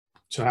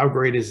So how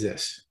great is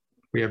this?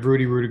 We have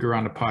Rudy Rudiger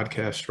on the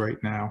podcast right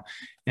now.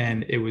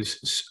 And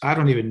I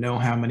don't even know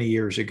how many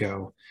years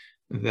ago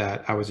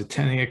that I was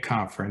attending a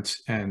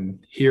conference,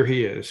 and here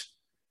he is,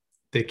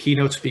 the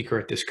keynote speaker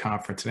at this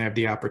conference. And I have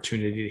the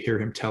opportunity to hear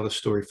him tell the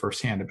story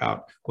firsthand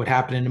about what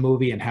happened in the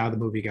movie and how the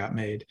movie got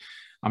made.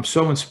 I'm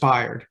so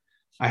inspired.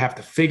 I have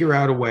to figure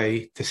out a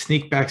way to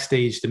sneak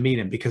backstage to meet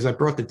him because I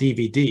brought the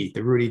DVD,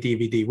 the Rudy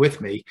DVD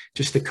with me,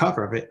 just the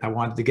cover of it. I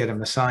wanted to get him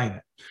to sign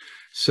it.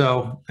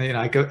 So,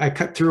 I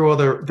cut through all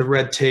the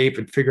red tape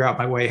and figure out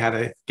my way how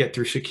to get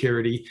through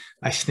security.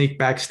 I sneak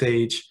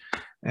backstage,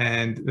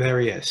 and there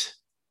he is.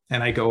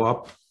 And I go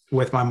up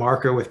with my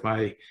marker, with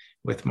my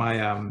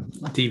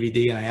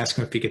DVD, and I ask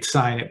him if he could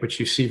sign it, which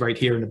you see right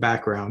here in the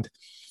background.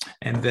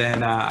 And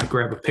then I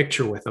grab a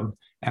picture with him,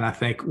 and I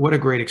think, what a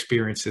great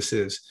experience this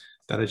is,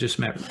 that I just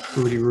met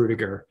Rudy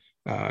Rudiger,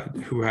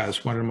 who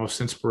has one of the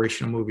most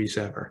inspirational movies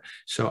ever.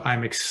 So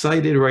I'm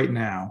excited right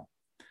now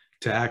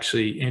to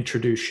actually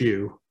introduce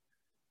you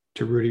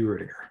to Rudy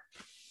Rudiger.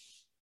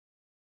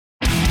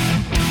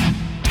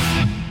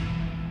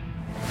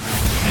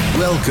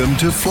 Welcome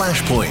to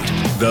Flashpoint,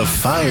 the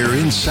Fire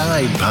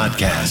Inside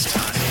podcast,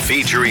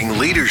 featuring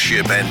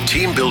leadership and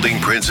team-building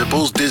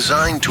principles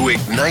designed to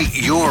ignite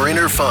your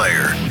inner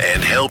fire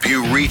and help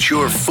you reach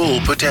your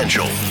full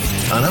potential.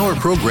 On our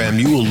program,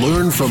 you will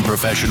learn from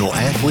professional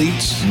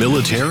athletes,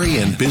 military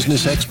and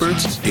business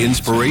experts,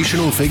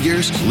 inspirational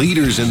figures,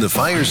 leaders in the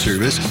fire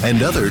service,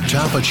 and other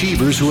top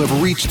achievers who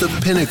have reached the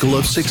pinnacle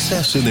of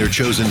success in their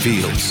chosen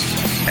fields.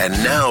 And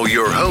now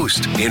your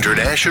host,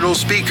 international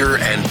speaker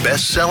and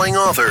best-selling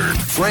author,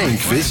 Frank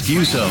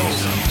Viscuso.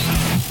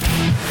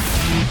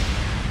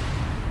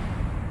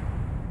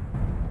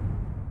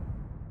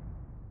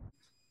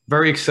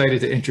 Very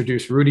excited to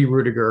introduce Rudy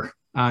Rudiger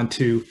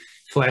onto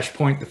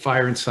Flashpoint, the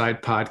Fire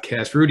Inside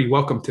podcast. Rudy,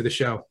 welcome to the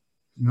show.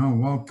 No,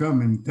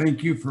 welcome. And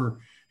thank you for,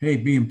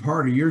 being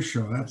part of your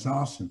show. That's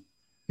awesome.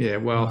 Yeah,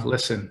 well,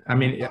 listen, I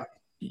mean,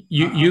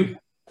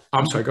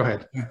 I'm sorry, go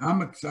ahead.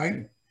 I'm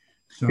excited.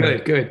 So,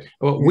 Good.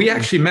 Well, we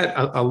actually met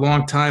a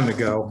long time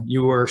ago.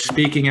 You were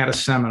speaking at a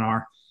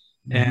seminar,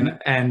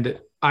 and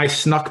I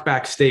snuck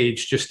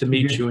backstage just to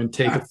meet you and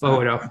take a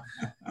photo.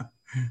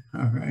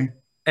 All right.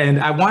 And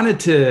I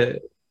wanted to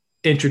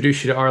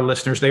introduce you to our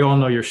listeners. They all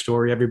know your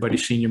story.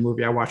 Everybody's seen your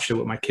movie. I watched it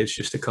with my kids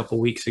just a couple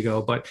of weeks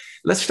ago. But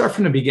let's start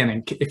from the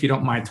beginning, if you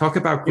don't mind. Talk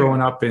about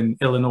growing up in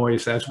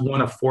Illinois as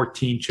one of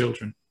 14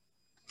 children.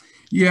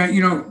 Yeah,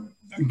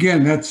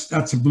 again,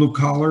 that's a blue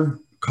collar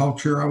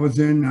culture I was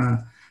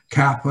in.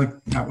 Catholic,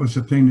 that was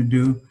the thing to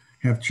do,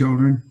 have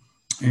children,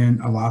 and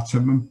lots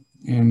of them.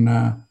 And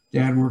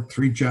Dad worked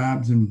 3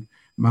 jobs, and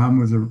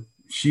Mom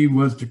she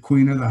was the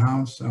queen of the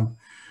house. So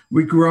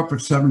we grew up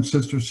with 7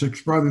 sisters,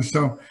 6 brothers.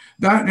 So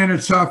that in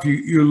itself,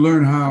 you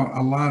learn how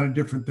a lot of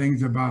different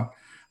things about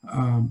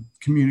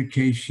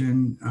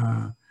communication,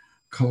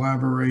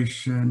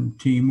 collaboration,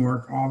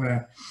 teamwork, all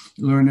that.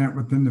 You learn that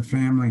within the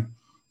family.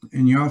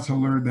 And you also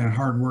learn that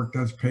hard work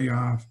does pay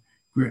off,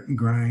 grit and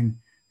grind,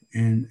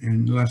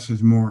 and less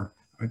is more.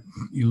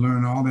 You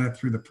learn all that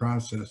through the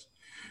process.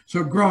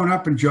 So growing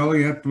up in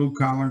Joliet, blue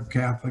collar,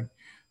 Catholic,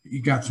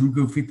 you got some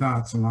goofy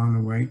thoughts along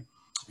the way.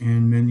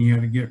 And then you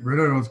had to get rid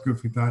of those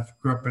goofy thoughts.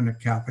 Grew up in a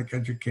Catholic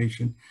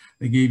education.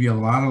 They gave you a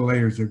lot of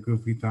layers of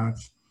goofy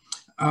thoughts.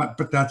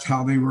 But that's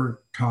how they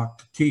were taught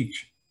to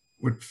teach,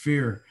 with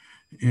fear.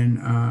 And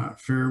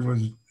fear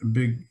was a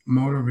big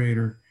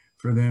motivator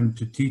for them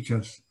to teach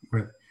us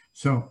with.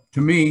 So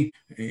to me,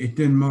 it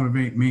didn't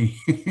motivate me.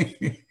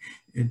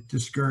 It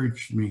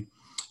discouraged me.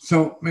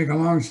 So make a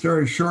long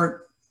story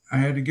short, I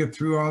had to get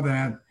through all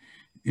that.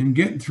 And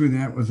getting through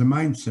that was a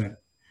mindset.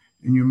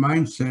 And your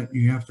mindset,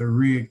 you have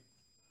to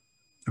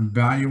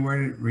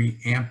evaluate it,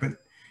 re-amp it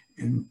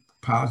in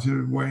a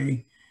positive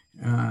way.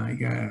 You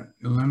got to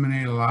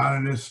eliminate a lot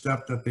of this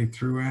stuff that they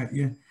threw at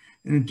you.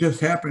 And it just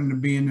happened to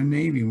be in the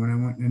Navy when I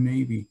went in the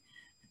Navy.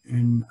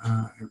 And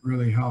it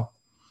really helped.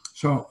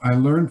 So I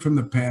learned from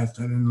the past.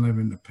 I didn't live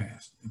in the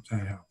past, if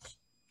that helps.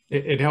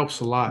 It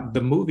helps a lot.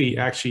 The movie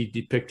actually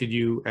depicted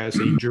you as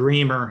a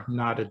dreamer,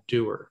 not a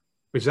doer.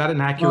 Was that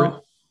an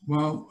accurate?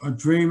 Well, a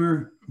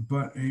dreamer,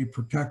 but a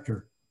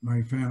protector.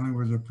 My family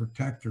was a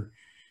protector.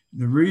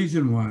 The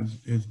reason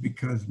is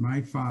because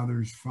my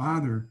father's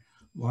father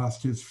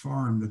lost his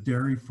farm, the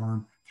dairy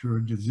farm, through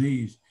a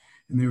disease.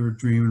 And they were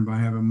dreaming about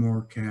having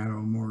more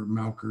cattle, more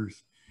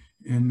milkers.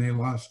 And they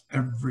lost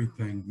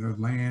everything, their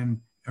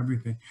land,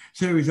 everything.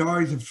 So he was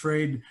always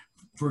afraid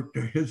for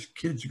his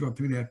kids to go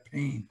through that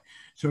pain.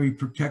 So he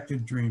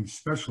protected dreams,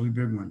 especially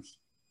big ones.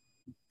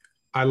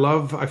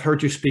 I've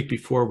heard you speak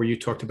before where you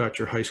talked about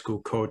your high school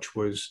coach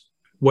was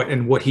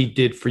what he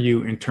did for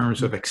you in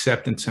terms of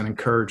acceptance and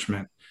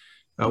encouragement.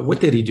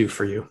 What did he do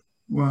for you?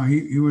 Well,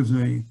 he was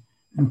an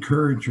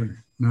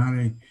encourager,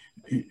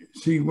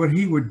 see what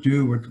he would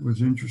do, what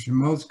was interesting.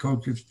 Most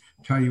coaches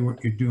tell you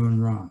what you're doing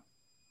wrong.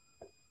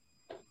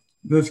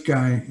 This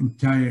guy and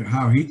tell you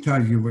how he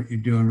tells you what you're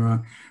doing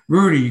wrong.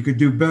 Rudy, you could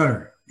do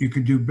better. You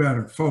could do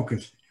better.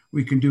 Focus.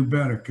 We can do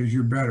better because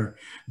you're better.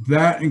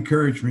 That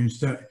encouraged me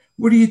instead.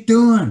 What are you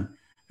doing?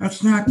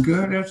 That's not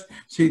good.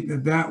 See,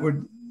 that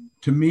would,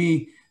 to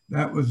me,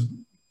 that was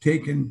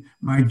taking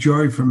my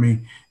joy from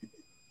me.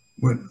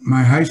 What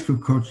my high school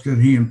coach did,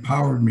 he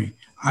empowered me.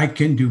 I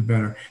can do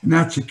better. And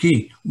that's the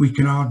key. We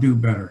can all do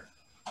better.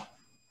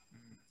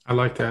 I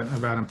like that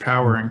about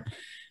empowering.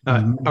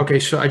 Okay,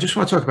 so I just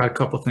want to talk about a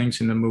couple of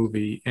things in the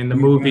movie. In the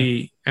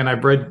movie, and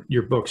I've read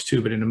your books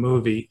too, but in the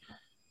movie,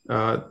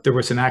 there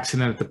was an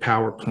accident at the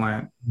power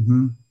plant.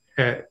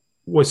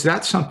 Was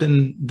that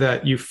something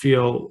that you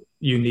feel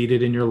you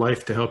needed in your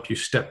life to help you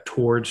step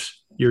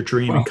towards your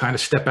dream and kind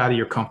of step out of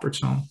your comfort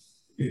zone?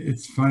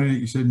 It's funny that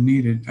you said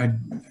needed.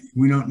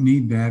 We don't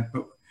need that,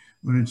 but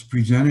when it's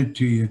presented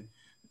to you,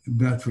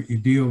 that's what you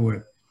deal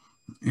with.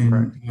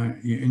 And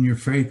and your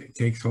faith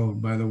takes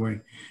hold, by the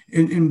way.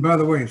 And by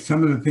the way,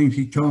 some of the things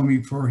he told me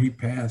before he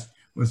passed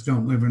was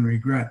don't live in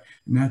regret.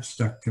 And that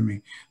stuck to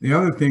me. The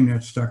other thing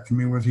that stuck to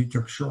me was he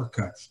took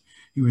shortcuts.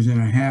 He was in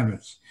a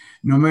habits.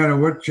 No matter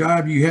what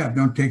job you have,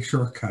 don't take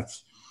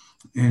shortcuts.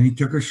 And he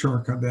took a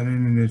shortcut that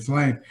ended his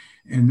life.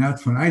 And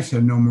that's when I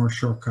said no more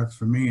shortcuts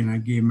for me. And I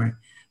gave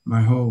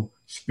my whole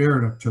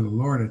spirit up to the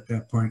Lord at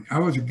that point. I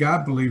was a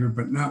God believer,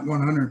 but not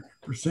 100%.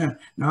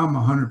 Now I'm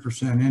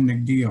 100% in the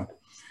deal.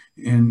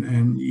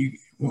 And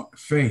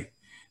faith.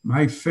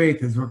 My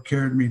faith is what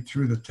carried me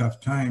through the tough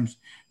times,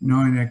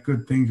 knowing that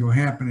good things will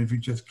happen if you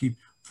just keep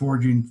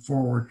forging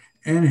forward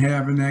and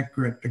having that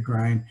grit to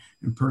grind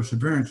and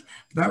perseverance.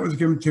 But that was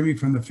given to me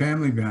from the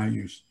family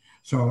values.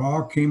 So it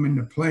all came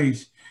into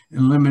place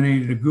and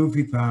eliminated the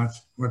goofy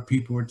thoughts, what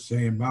people would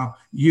say about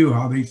you,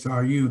 how they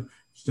saw you,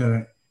 instead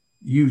of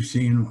you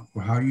seeing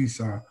how you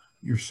saw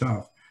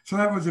yourself. So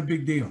that was a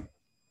big deal.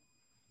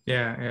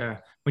 Yeah.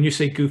 When you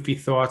say goofy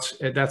thoughts,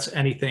 that's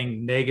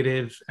anything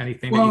negative,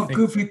 anything well, that you think?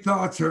 Goofy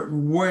thoughts are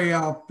way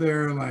out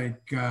there,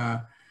 like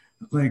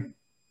if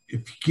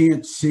you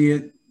can't see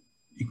it,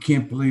 you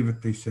can't believe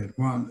it, they said.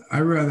 Well,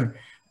 I rather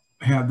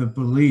have the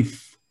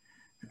belief.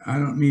 I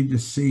don't need to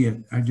see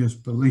it. I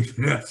just believe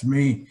it. That's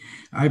me.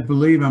 I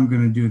believe I'm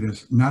going to do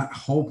this, not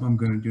hope I'm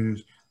going to do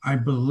this. I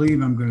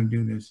believe I'm going to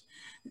do this.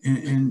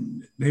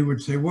 And they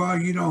would say, well,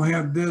 you don't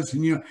have this.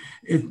 And,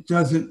 it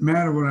doesn't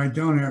matter what I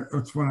don't have.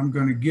 It's what I'm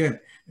going to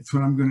get. It's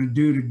what I'm going to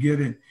do to get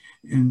it.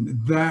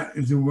 And that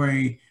is a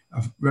way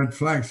of red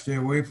flags. Stay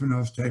away from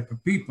those type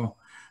of people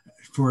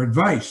for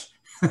advice.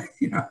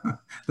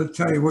 They'll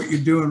tell you what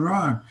you're doing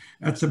wrong.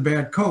 That's a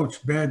bad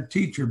coach, bad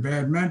teacher,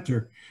 bad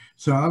mentor.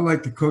 So I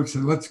like the coach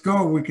that let's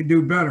go. We can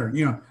do better.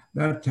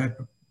 That type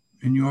of,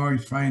 and you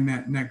always find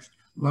that next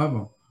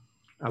level.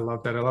 I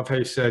love that. I love how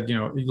you said,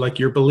 like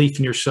your belief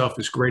in yourself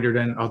is greater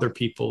than other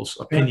people's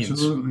opinions.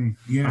 Absolutely.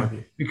 Yeah.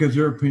 Because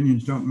their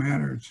opinions don't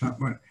matter. It's not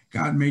what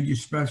God made you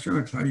special.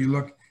 It's how you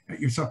look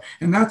at yourself.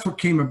 And that's what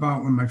came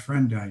about when my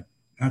friend died.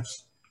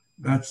 That's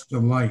the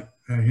light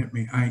that hit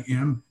me. I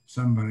am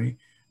somebody.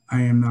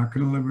 I am not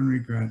going to live in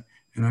regret.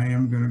 And I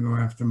am going to go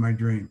after my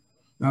dream.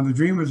 Now, the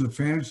dream was a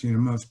fantasy to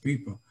most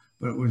people,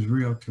 but it was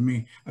real to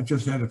me. I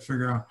just had to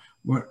figure out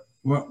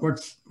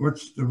what's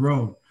the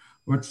road?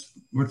 What's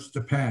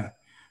the path?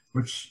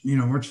 What's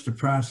the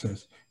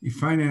process? You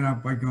find that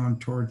out by going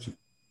towards it.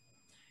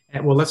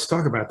 And well, let's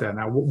talk about that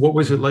now. What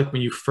was it like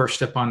when you first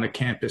stepped on the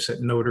campus at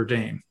Notre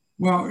Dame?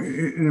 Well,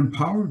 it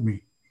empowered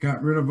me,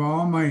 got rid of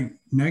all my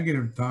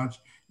negative thoughts,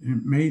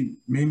 and it made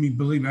me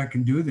believe I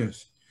can do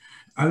this.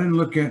 I didn't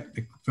look at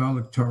the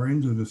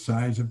valedictorians or the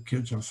size of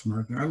kids, how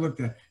smart they are.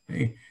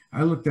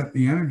 I looked at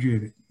the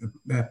energy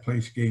that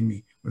place gave me.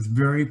 It was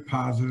very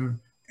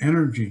positive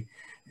energy,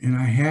 and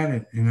I had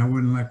it, and I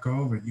wouldn't let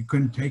go of it. You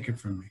couldn't take it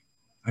from me.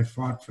 I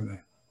fought for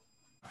that.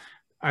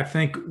 I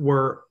think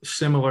we're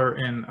similar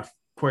in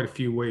quite a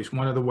few ways.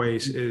 One of the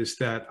ways is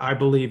that I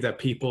believe that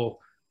people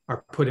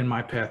are put in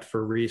my path for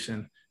a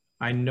reason.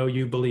 I know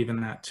you believe in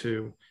that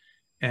too.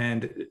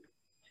 And,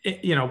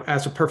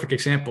 as a perfect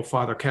example,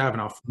 Father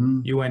Kavanaugh,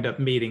 you end up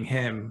meeting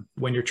him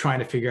when you're trying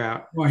to figure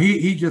out. Well,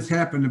 he just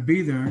happened to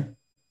be there.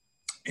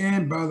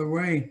 And by the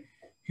way,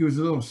 he was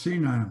a little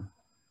senile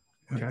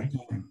at the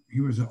time. He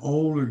was an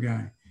older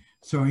guy.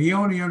 So he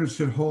only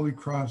understood Holy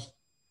Cross,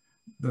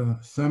 the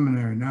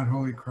seminary, not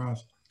Holy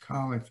Cross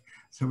College.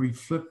 So we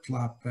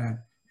flip-flopped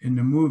that in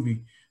the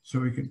movie so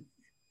we could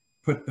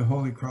put the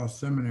Holy Cross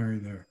Seminary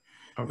there.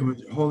 Okay. It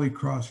was Holy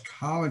Cross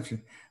College.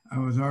 I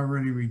was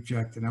already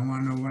rejected. I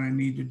want to know what I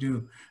need to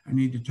do. I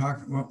need to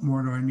talk. What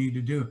more do I need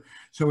to do?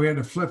 So we had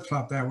to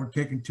flip-flop that. We're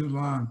taking too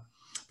long.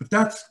 But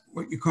that's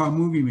what you call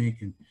movie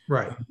making.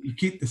 Right. You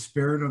keep the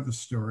spirit of the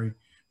story,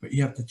 but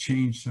you have to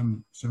change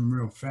some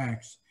real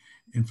facts.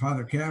 And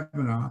Father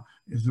Kavanaugh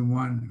is the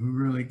one who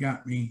really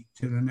got me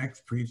to the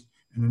next priest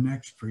and the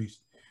next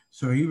priest.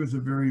 So he was a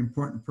very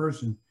important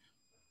person.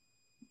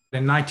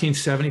 In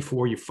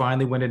 1974, you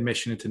finally went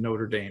admission into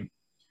Notre Dame.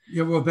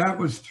 Yeah, well, that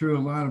was through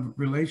a lot of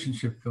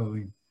relationship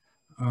building.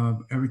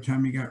 Every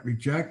time you got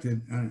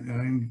rejected, I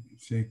didn't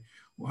say,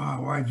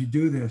 wow, why'd you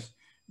do this?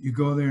 You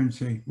go there and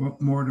say,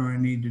 what more do I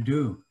need to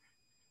do?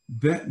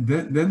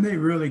 Then they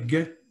really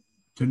get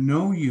to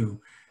know you.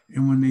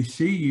 And when they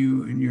see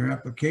you in your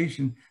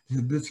application, they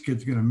said, this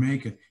kid's going to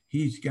make it.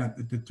 he's got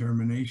the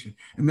determination.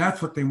 And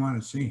that's what they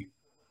want to see.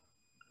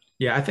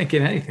 Yeah, I think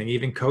in anything,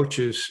 even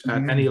coaches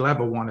at any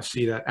level want to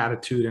see that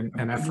attitude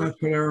and effort.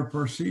 That's what Ara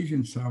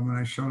Parseghian saw when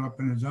I showed up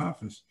in his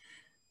office.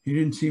 He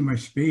didn't see my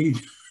speed,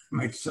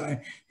 my size.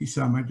 He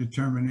saw my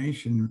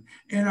determination.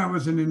 And I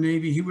was in the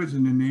Navy. He was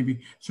in the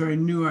Navy. So I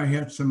knew I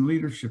had some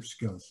leadership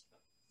skills.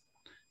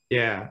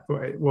 Yeah,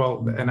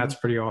 well, and that's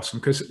pretty awesome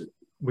because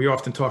we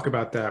often talk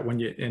about that when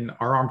you in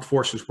our armed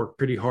forces work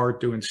pretty hard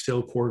to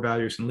instill core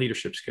values and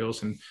leadership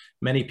skills. And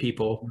many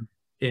people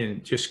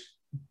in just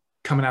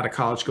coming out of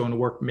college, going to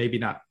work, maybe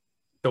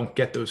don't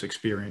get those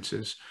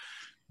experiences,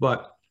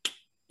 but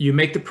you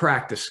make the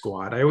practice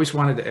squad. I always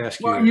wanted to ask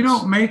you. Well, you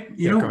don't make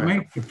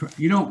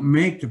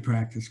the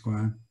practice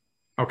squad.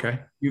 Okay.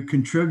 You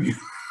contribute.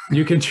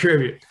 You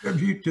contribute.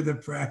 Contribute to the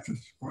practice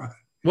squad.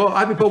 Well,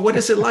 but what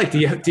is it like?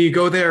 Do you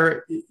go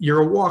there?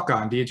 You're a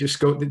walk-on. Do you just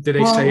go? Do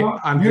they say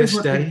on this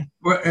day?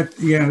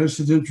 Yeah, this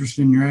is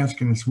interesting. You're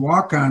asking us.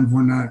 Walk-ons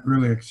were not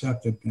really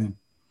accepted then.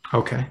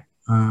 Okay.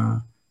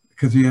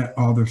 Because he had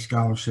all their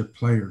scholarship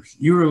players.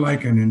 You were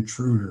like an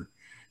intruder.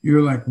 You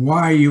were like,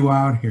 why are you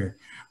out here?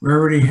 We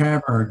already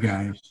have our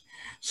guys.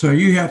 So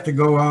you have to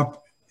go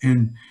up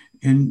and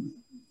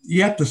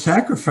you have to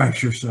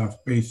sacrifice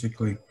yourself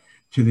basically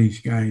to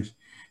these guys.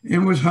 It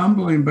was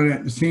humbling, but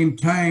at the same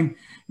time,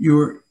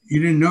 you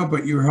didn't know,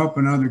 but you were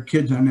helping other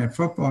kids on that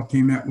football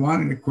team that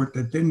wanted to quit,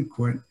 that didn't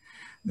quit,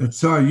 that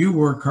saw you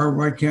work hard.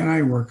 Why can't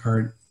I work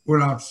hard?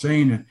 Without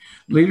saying it.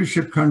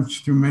 Leadership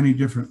comes through many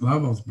different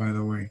levels, by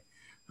the way.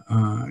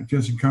 It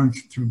doesn't come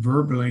through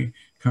verbally,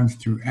 it comes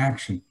through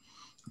action.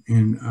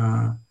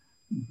 And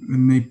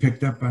they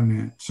picked up on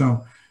that.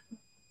 So,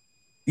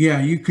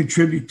 yeah, you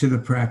contribute to the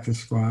practice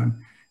squad,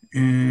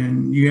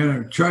 and you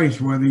had a choice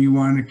whether you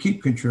wanted to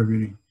keep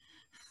contributing.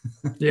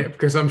 Yeah,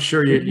 because I'm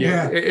sure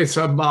it's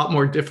a lot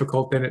more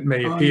difficult than it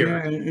may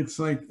appear. Yeah, it's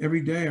like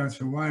every day I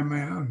say, why am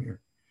I out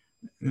here?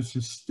 This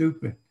is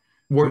stupid.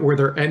 Were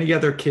there any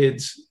other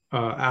kids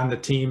on the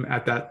team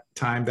at that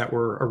time that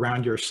were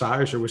around your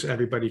size, or was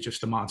everybody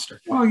just a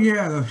monster? Well,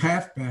 yeah, the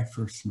halfbacks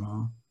were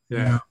small.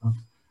 Yeah.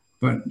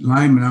 But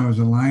lineman, I was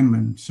a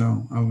lineman,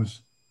 so I was,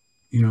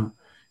 you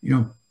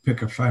don't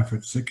pick a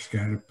 5'6"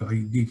 guy to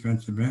play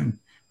defensive end,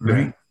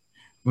 right? Yeah.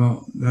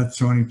 Well, that's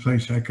the only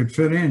place I could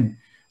fit in.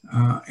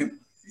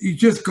 You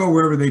just go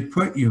wherever they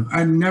put you.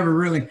 I never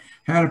really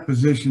had a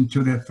position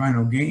to that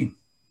final game.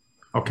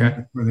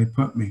 Okay. Where they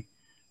put me.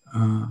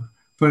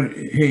 But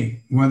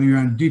hey, whether you're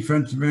on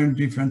defensive end,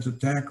 defensive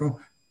tackle,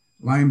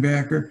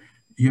 linebacker,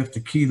 you have to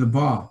key the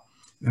ball.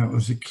 That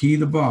was the key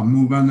the ball.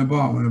 Move on the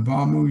ball. When the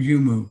ball moves, you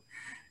move.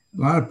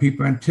 A lot of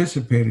people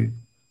anticipated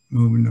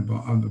moving the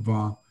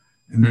ball,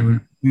 and they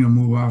would,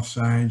 move off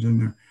sides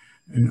and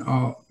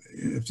all.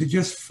 If they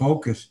just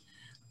focus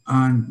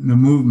on the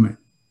movement,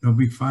 they'll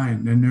be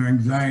fine. Then their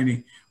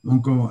anxiety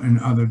won't go in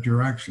other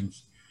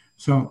directions.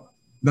 So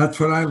that's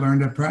what I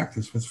learned at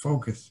practice was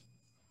focus.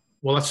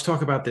 Well, let's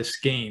talk about this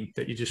game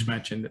that you just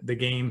mentioned, the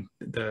game,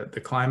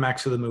 the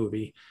climax of the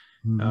movie.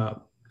 Mm-hmm.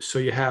 So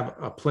you have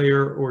a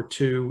player or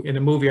two in a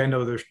movie. I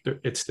know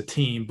it's the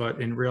team, but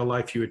in real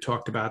life, you had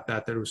talked about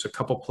that there was a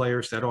couple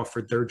players that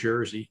offered their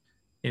jersey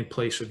in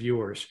place of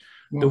yours.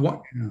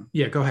 Well,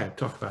 yeah, go ahead.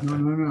 Talk about that.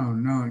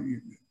 No.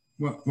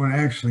 What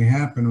actually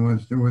happened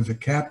was there was a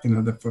captain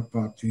of the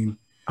football team.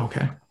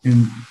 Okay.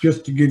 And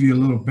just to give you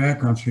a little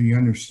background so you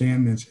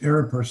understand this,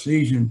 Ara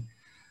Parseghian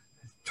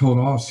told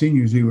all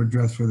seniors they would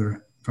dress for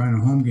their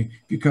final home game.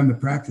 If you come to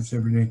practice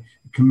every day,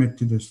 commit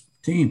to this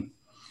team,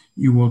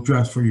 you will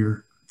dress for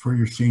your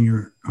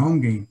senior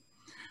home game.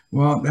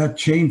 Well, that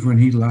changed when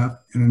he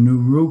left and a new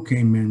rule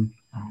came in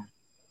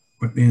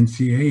with the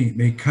NCAA.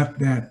 They cut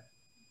that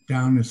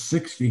down to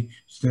 60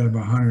 instead of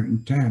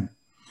 110.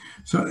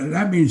 So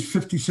that means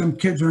 50-some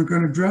kids aren't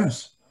going to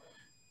dress.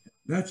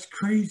 That's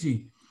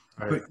crazy.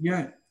 Right. But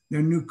yet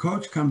their new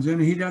coach comes in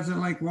and he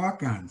doesn't like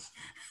walk-ons.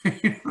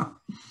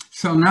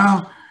 So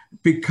now,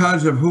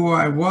 because of who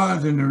I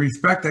was and the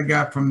respect I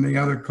got from the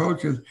other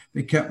coaches,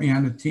 they kept me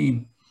on the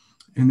team.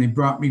 And they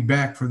brought me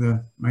back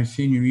for my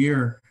senior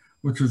year,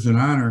 which was an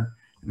honor.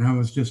 And I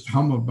was just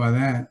humbled by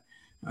that,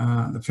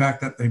 the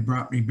fact that they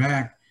brought me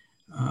back.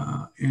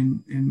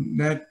 And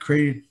that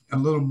created a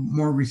little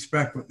more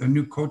respect with the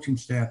new coaching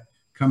staff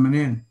coming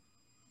in.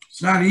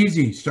 It's not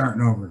easy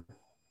starting over.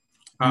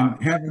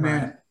 And having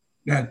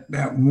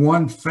that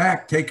one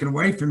fact taken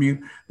away from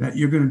you that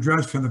you're going to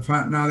dress for the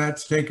final, now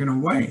that's taken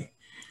away.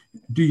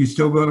 Do you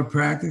still go to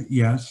practice?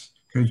 Yes,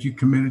 because you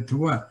committed to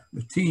what?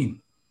 The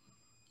team.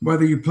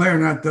 Whether you play or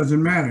not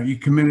doesn't matter. You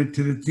committed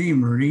to the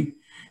team, Rudy.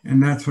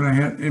 And that's what I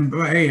had. And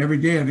hey, every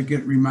day I had to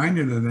get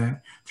reminded of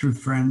that through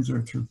friends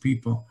or through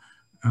people.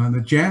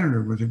 The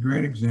janitor was a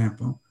great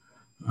example.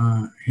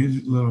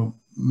 His little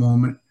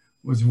moment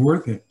was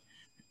worth it.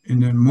 In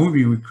the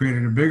movie, we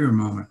created a bigger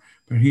moment,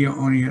 but he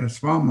only had a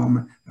small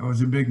moment. That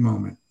was a big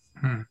moment.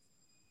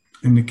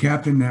 And the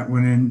captain that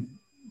went in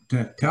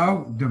to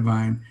tell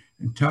Divine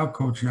and tell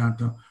Coach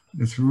Yanto,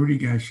 this Rudy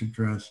guy should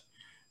dress.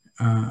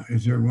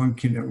 Is there one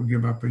kid that will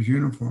give up his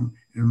uniform?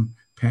 And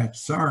Pat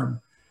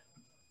Sarb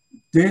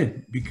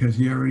did, because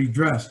he already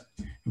dressed.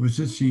 It was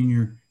his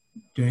senior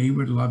day. He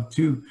would love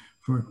to,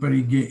 but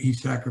he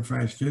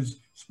sacrificed his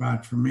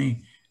spot for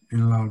me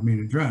and allowed me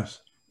to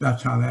dress.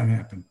 That's how that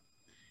happened.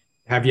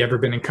 Have you ever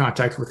been in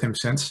contact with him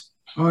since?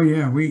 Oh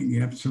yeah,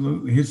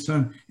 absolutely. His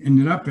son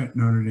ended up at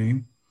Notre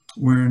Dame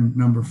wearing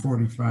number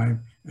 45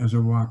 as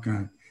a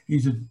walk-on.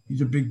 He's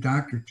a big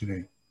doctor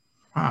today.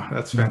 Wow,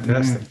 that's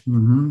fantastic. Yeah.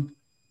 Mm-hmm.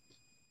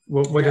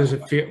 What does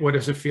it feel? What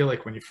does it feel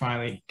like when you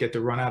finally get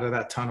to run out of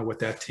that tunnel with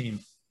that team?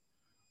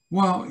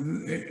 Well,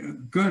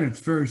 good. It's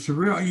very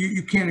surreal.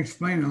 You can't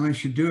explain it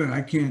unless you do it.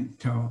 I can't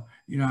tell.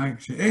 I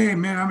say, hey,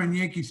 man, I'm in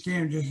Yankee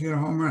Stadium, just hit a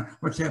home run.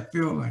 What's that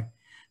feel like?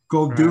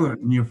 Go do it,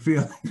 and you'll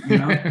feel it.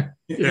 Yeah.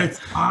 It's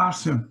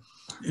awesome.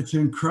 It's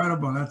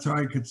incredible. That's all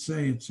I could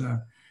say. It's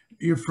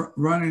you're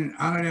running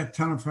out of that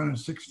tunnel in front of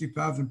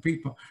 60,000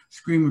 people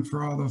screaming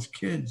for all those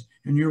kids,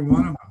 and you're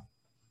one of them.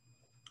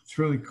 It's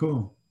really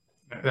cool.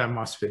 That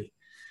must be.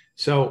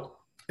 So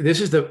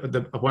this is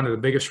the one of the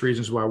biggest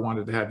reasons why I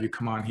wanted to have you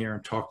come on here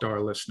and talk to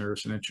our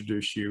listeners and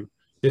introduce you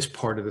this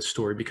part of the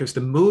story, because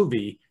the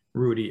movie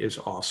Rudy is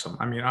awesome.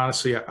 I mean,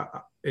 honestly,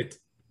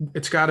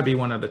 it's got to be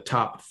one of the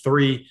top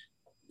 3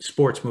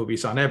 sports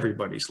movies on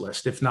everybody's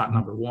list, if not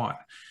number 1.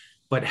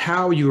 But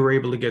how you were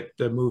able to get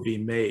the movie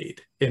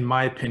made, in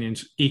my opinion,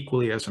 is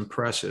equally as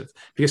impressive.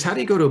 Because how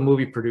do you go to a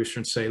movie producer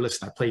and say,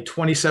 listen, I played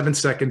 27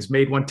 seconds,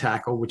 made 1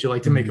 tackle. Would you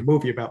like to make a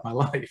movie about my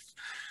life?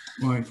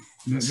 Well,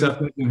 that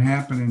doesn't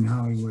happen in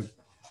Hollywood.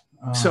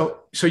 So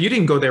you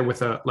didn't go there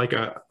with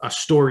a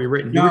story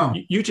written. No.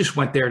 You just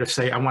went there to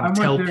say, I want to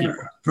tell people.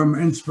 From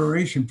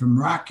inspiration from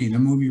Rocky, the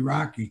movie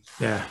Rocky.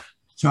 Yeah.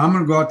 So I'm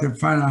going to go out there and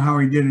find out how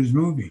he did his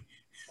movie,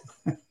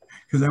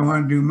 because I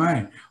want to do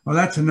mine. Well,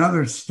 that's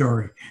another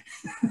story.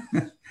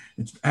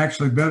 It's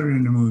actually better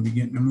than the movie,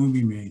 getting a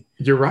movie made.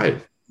 You're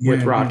right.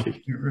 With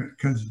Rocky.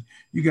 Because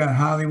you got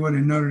Hollywood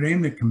and Notre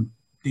Dame that can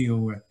deal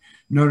with.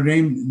 Notre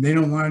Dame, they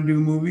don't want to do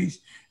movies,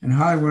 and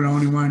Hollywood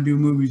only want to do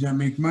movies that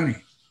make money.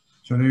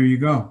 So there you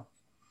go.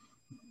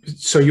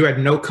 So you had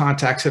no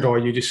contacts at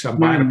all. You just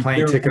buying a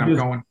plane ticket. I'm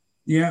going.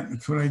 Yeah,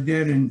 that's what I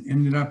did, and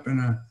ended up in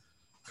a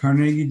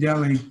Carnegie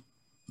Deli.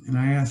 And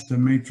I asked the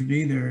maitre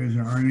d' there, is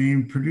there are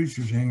any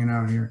producers hanging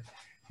out here?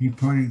 He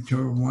pointed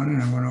to one,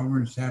 and I went over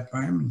and sat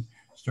by him and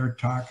started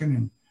talking.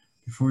 And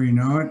before you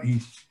know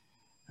it,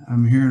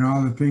 I'm hearing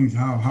all the things,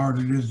 how hard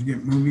it is to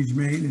get movies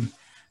made and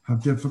how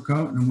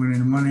difficult. And went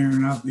in one ear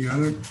and out the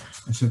other.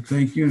 I said,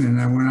 thank you. And then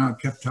I went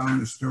out, kept telling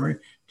the story.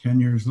 10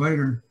 years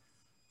later,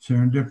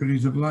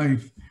 serendipities of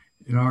life,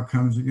 it all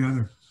comes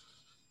together.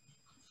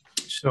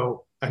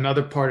 So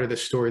another part of the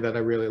story that I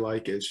really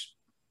like is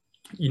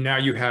now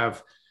you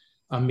have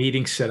a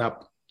meeting set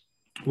up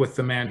with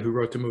the man who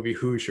wrote the movie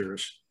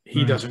Hoosiers.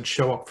 He doesn't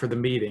show up for the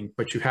meeting,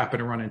 but you happen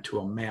to run into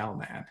a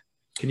mailman.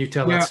 Can you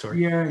tell that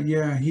story?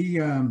 Yeah. He,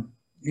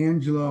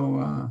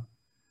 Angelo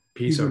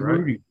Pizzo, right?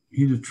 Rudy.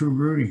 He's a true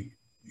Rudy.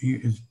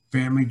 His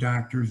family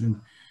doctors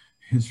and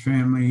his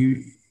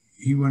family,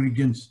 he went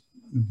against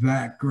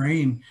that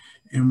grain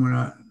and went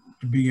out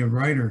to be a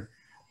writer.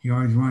 He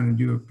always wanted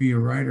to be a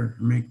writer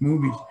and make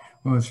movies.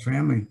 Well, his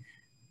family,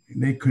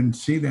 they couldn't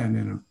see that in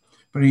him.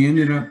 But he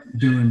ended up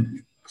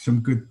doing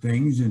some good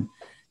things, and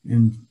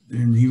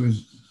he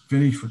was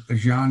finished with the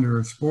genre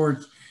of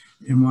sports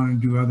and wanted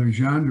to do other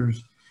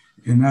genres.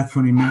 And that's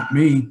when he met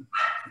me,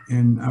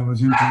 and I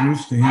was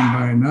introduced to him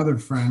by another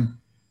friend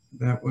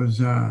that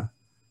was a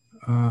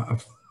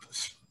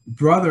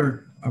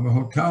brother of a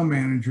hotel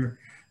manager.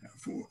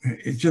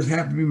 It just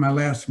happened to be my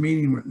last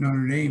meeting with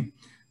Notre Dame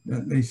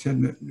that they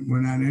said that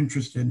we're not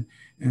interested.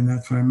 And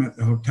that's when I met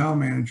the hotel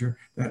manager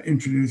that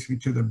introduced me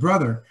to the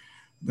brother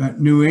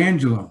that knew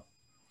Angelo.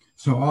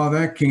 So all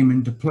that came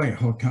into play.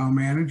 Hotel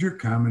manager,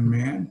 common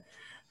man,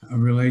 a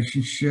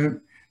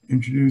relationship,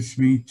 introduced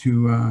me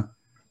to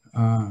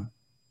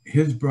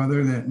his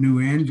brother that knew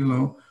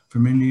Angelo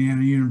from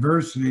Indiana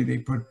University. They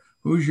put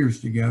Hoosiers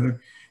together.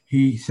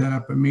 He set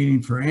up a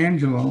meeting for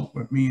Angelo,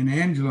 with me and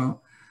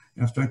Angelo.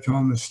 After I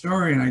told him the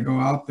story, and I go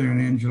out there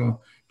and Angelo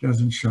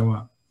doesn't show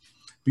up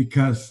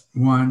because,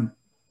 one,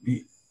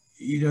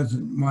 he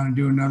doesn't want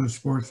to do another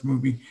sports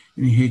movie,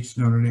 and he hates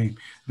Notre Dame.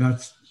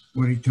 That's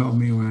what he told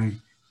me when I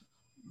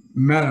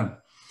met him.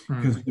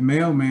 Because the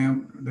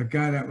mailman, the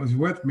guy that was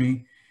with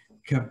me,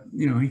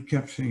 he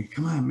kept saying,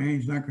 come on, man,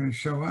 he's not going to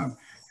show up.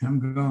 And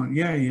I'm going,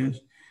 yeah, he is.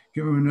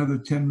 Give him another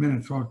 10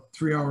 minutes. Well,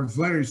 3 hours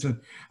later, he said,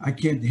 I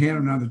can't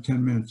handle another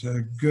 10 minutes. I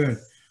said, good,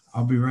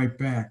 I'll be right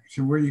back. He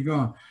said, where are you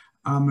going?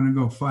 I'm going to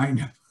go find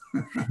him.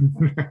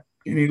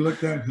 And he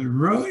looked at it and said,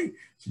 really? I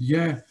said,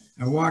 yeah.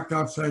 I walked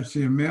outside to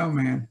see a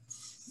mailman,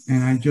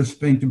 and I just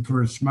thanked him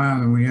for his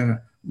smile, and we had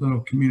a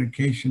little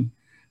communication,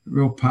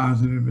 real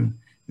positive. And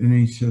then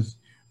he says,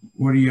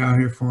 what are you out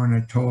here for? And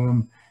I told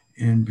him,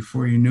 and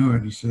before you knew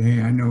it, he said,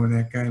 hey, I know where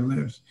that guy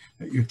lives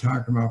that you're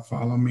talking about.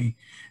 Follow me.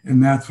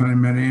 And that's when I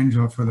met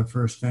Angelo for the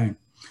first time.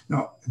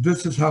 Now,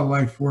 this is how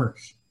life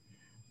works.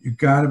 You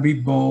got to be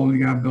bold.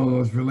 You got to build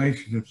those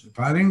relationships. If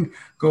I didn't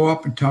go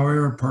up and tell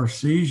Eric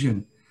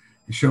Parseghian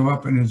show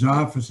up in his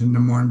office in the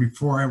morning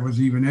before I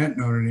was even at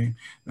Notre Dame,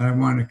 that I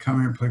wanted to come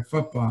here and play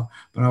football,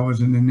 but I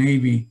was in the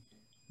Navy.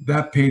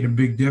 That paid a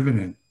big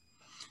dividend.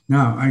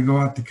 Now I go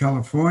out to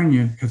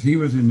California because he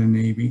was in the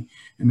Navy,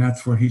 and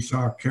that's what he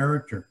saw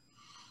character.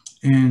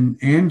 And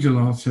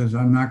Angelo says,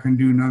 I'm not going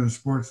to do another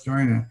sports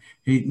story, and I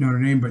hate Notre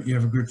Dame, but you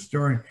have a good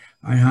story.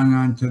 I hung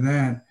on to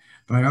that.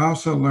 But I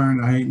also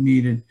learned I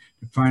needed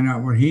to find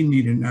out what he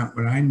needed, not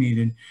what I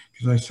needed,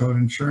 because I sold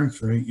insurance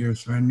for 8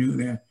 years, so I knew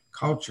that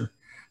culture.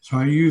 So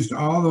I used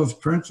all those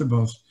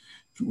principles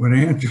with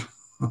Angelo.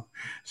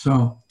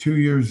 So 2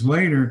 years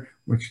later,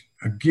 which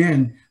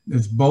again,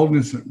 this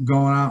boldness of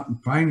going out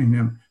and finding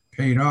him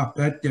paid off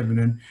that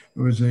dividend.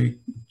 There was a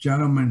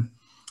gentleman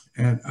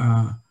at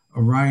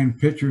Orion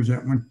Pictures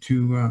that went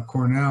to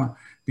Cornell,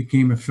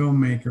 became a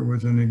filmmaker,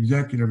 was an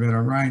executive at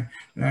Orion,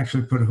 that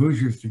actually put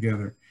Hoosiers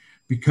together.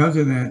 Because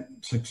of that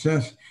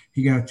success,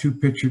 he got a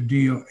 2-picture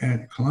deal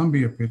at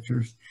Columbia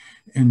Pictures,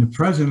 and the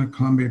president of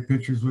Columbia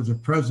Pictures was a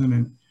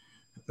president.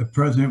 The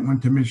president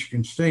went to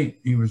Michigan State.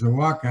 He was a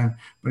walk-on,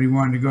 but he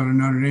wanted to go to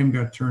Notre Dame,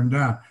 got turned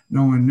down.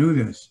 No one knew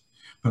this,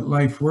 but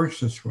life works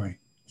this way.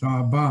 It's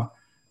all about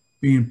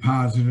being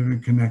positive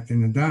and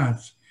connecting the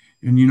dots.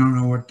 And you don't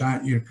know what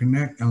dot you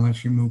connect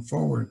unless you move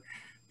forward.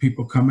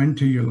 People come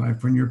into your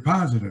life when you're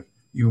positive.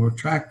 You will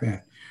attract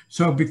that.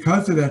 So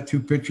because of that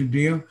 2-picture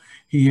deal,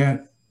 he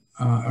had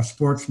a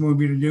sports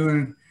movie to do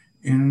and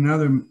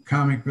another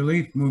comic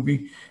relief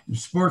movie, a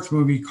sports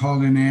movie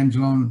called in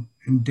Angelo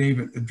and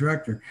David, the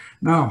director.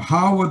 Now,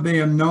 how would they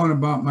have known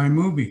about my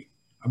movie,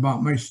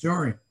 about my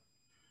story?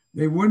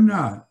 They would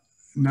not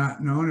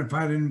known if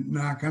I didn't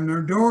knock on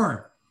their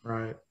door.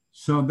 Right.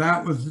 So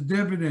that was the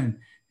dividend.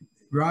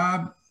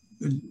 Rob,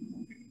 the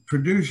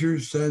producer,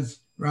 says,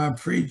 Rob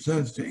Fried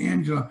says to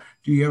Angelo,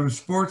 do you have a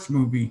sports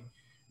movie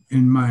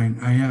in mind?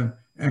 I have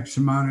X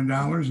amount of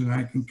dollars and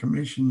I can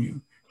commission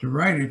you to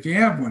write it if you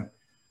have one.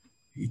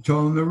 He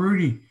told him the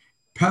Rudy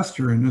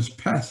pestering this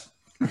pest.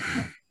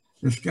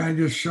 This guy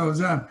just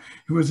shows up.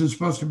 He wasn't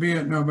supposed to be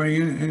at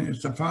nobody, and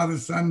it's a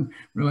father-son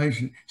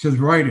relation. He says,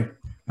 write it.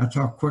 That's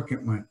how quick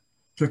it went.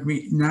 Took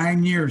me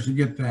 9 years to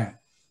get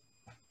that.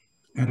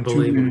 At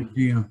 2-minute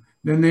deal.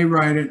 Then they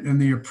write it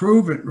and they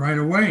approve it right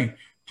away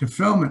to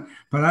film it.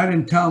 But I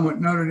didn't tell them what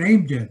Notre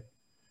Dame did.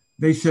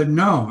 They said,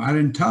 no, I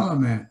didn't tell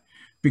them that.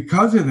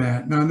 Because of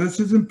that, now this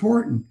is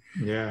important.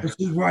 Yeah. This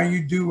is why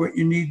you do what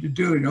you need to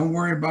do. Don't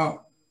worry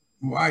about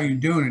why you're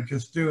doing it,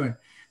 just do it.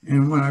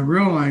 And what I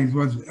realized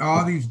was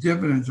all these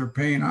dividends are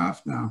paying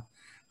off now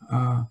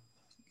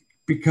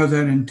because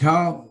I didn't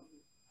tell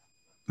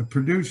the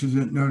producers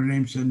at Notre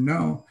Dame said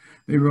no.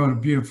 They wrote a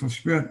beautiful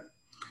script.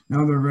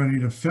 Now they're ready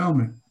to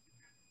film it.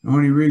 The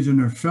only reason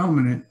they're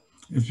filming it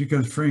is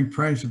because Frank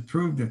Price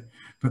approved it.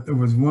 But there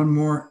was one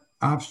more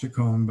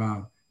obstacle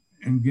involved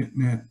in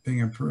getting that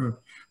thing approved.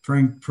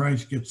 Frank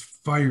Price gets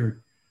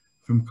fired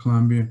from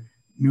Columbia.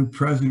 New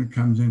president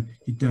comes in.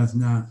 He does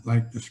not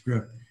like the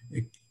script.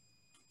 It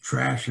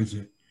trashes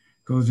it,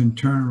 goes in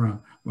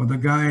turnaround. Well, the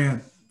guy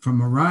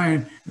from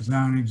Orion is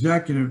now an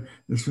executive.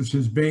 This was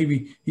his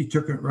baby. He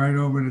took it right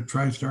over to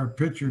TriStar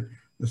Picture,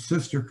 the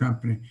sister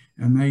company,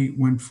 and they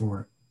went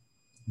for it.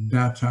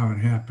 That's how it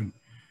happened.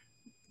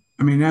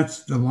 I mean,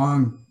 that's the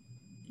long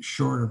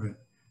short of it.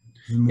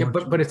 Yeah,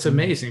 but it's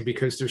amazing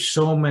because there's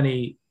so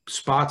many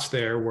spots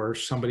there where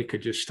somebody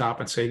could just stop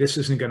and say, this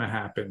isn't going to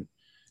happen.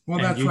 Well,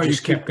 and that's why you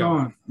keep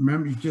going.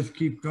 Remember, you just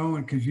keep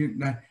going because if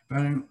I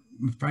didn't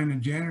find a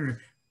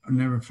janitor, I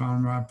never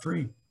found Rob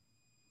Fried.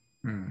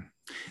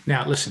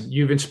 Now, listen,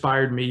 you've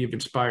inspired me. You've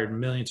inspired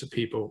millions of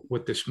people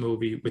with this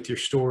movie, with your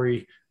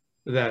story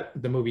that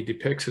the movie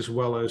depicts, as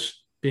well as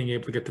being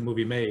able to get the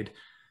movie made.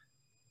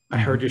 I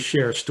heard you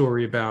share a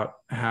story about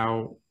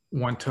how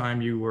one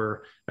time you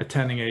were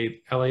attending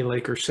a LA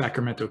Lakers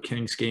Sacramento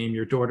Kings game,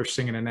 your daughter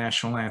singing a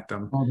national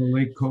anthem. Oh, the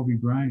late Kobe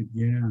Bryant,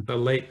 yeah. The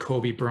late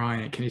Kobe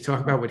Bryant. Can you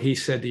talk about what he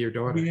said to your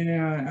daughter?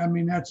 Yeah, I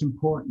mean, that's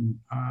important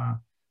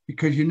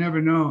because you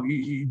never know.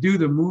 You do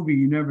the movie,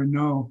 you never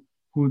know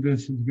who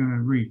this is going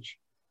to reach.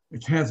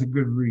 It has a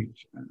good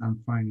reach,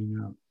 I'm finding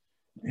out.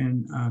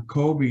 And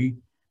Kobe,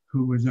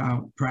 who was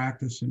out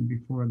practicing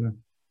before the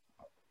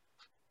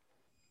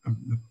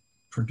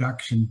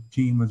production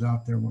team was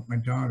out there with my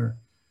daughter,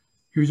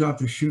 he was out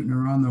there shooting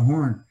around the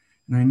horn.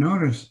 And I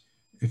noticed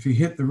if he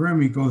hit the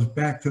rim, he goes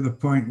back to the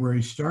point where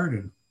he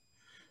started.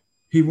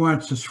 He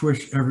wants to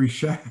swish every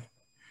shot.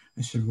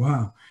 I said,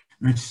 wow.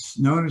 And I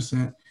noticed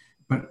that,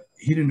 but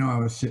he didn't know I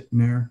was sitting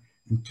there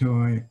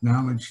until I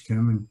acknowledged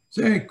him and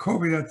said, hey,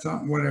 Kobe, that's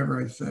something,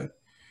 whatever I said.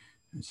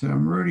 I said,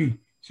 I'm Rudy. He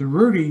said,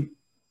 Rudy,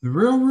 the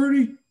real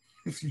Rudy?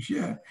 I said,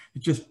 yeah. It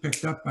just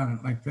picked up on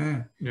it like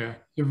that. Yeah.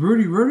 The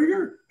Rudy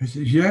Rudiger? I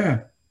said,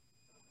 yeah.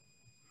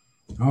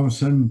 All of a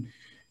sudden,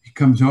 he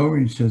comes over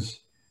and he says,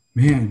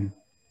 man,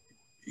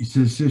 he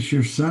says, is this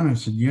your son? I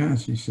said,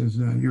 yes. He says,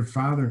 your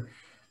father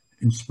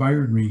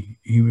inspired me.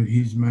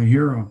 He's my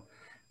hero.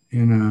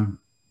 And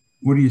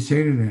what do you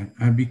say to that?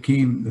 I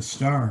became the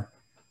star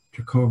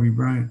to Kobe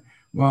Bryant.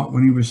 Well,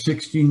 when he was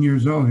 16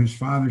 years old, his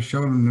father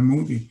showed him the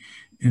movie.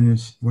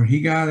 And what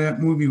he got out of that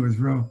movie was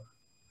real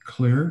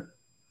clear,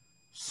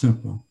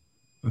 simple,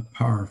 but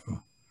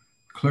powerful.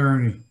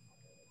 Clarity,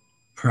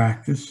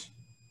 practice,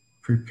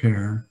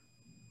 prepare,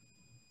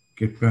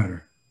 get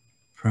better.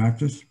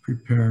 Practice,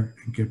 prepare,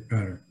 and get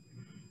better.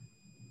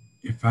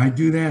 If I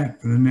do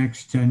that for the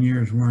next 10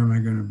 years, where am I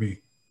going to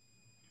be?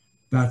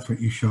 That's what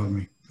you showed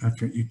me.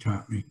 That's what you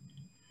taught me.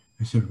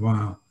 I said,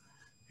 wow.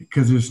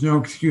 Because there's no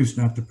excuse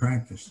not to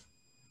practice.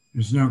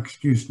 There's no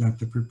excuse not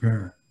to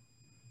prepare.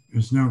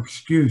 There's no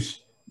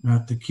excuse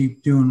not to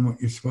keep doing what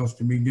you're supposed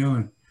to be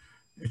doing.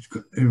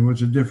 It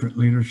was a different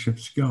leadership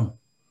skill.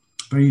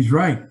 But he's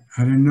right.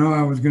 I didn't know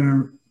I was going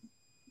to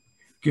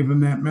give him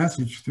that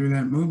message through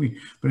that movie,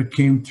 but it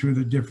came through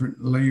the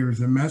different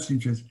layers of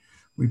messages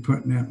we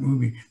put in that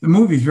movie. The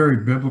movie's very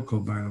biblical,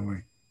 by the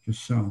way,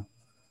 just so.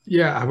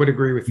 Yeah, I would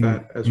agree with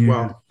that as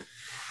well.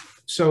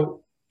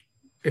 So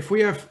if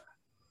we have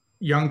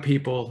young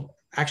people,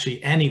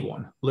 actually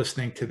anyone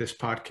listening to this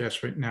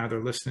podcast right now,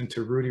 they're listening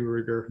to Rudy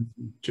Ruettiger,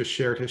 just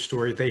shared his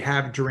story. They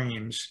have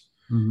dreams,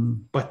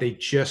 but they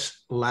just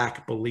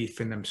lack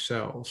belief in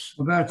themselves.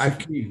 Well, that's the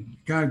key. You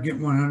got to get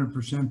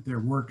 100% there,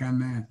 work on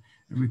that.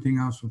 Everything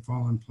else will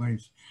fall in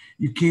place.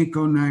 You can't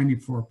go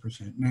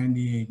 94%,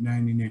 98,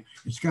 99.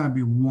 It's got to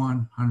be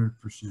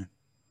 100%.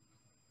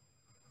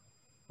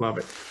 Love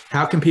it.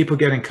 How can people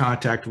get in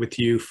contact with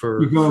you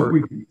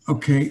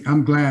okay,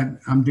 I'm glad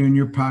I'm doing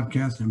your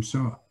podcast. I'm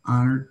so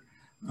honored.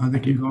 They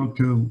can go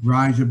to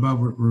Rise Above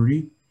with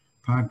Rudy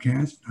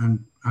podcast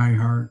on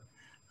iHeart,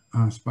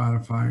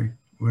 Spotify,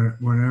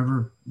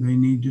 whatever they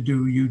need to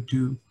do,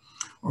 YouTube,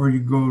 or you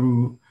go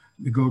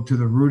to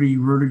the Rudy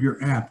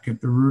Ruettiger app. Get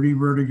the Rudy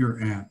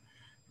Ruettiger app.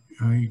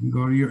 You can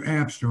go to your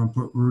app store and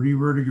put Rudy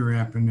Ruettiger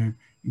app in there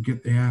and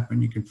get the app,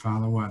 and you can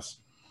follow us.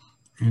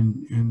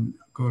 And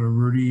go to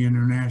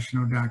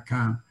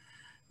rudyinternational.com.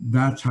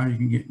 That's how you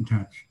can get in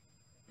touch.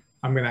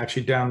 I'm going to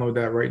actually download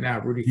that right now.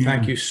 Rudy,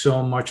 thank you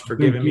so much for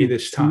giving me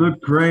this time. You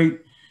look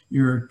great.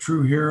 You're a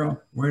true hero.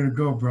 Way to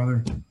go,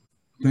 brother.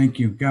 Thank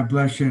you. God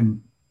bless you,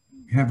 and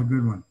have a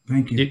good one.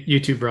 Thank you. You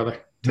too, brother.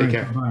 Take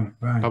care.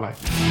 Bye.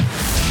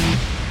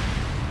 Bye-bye.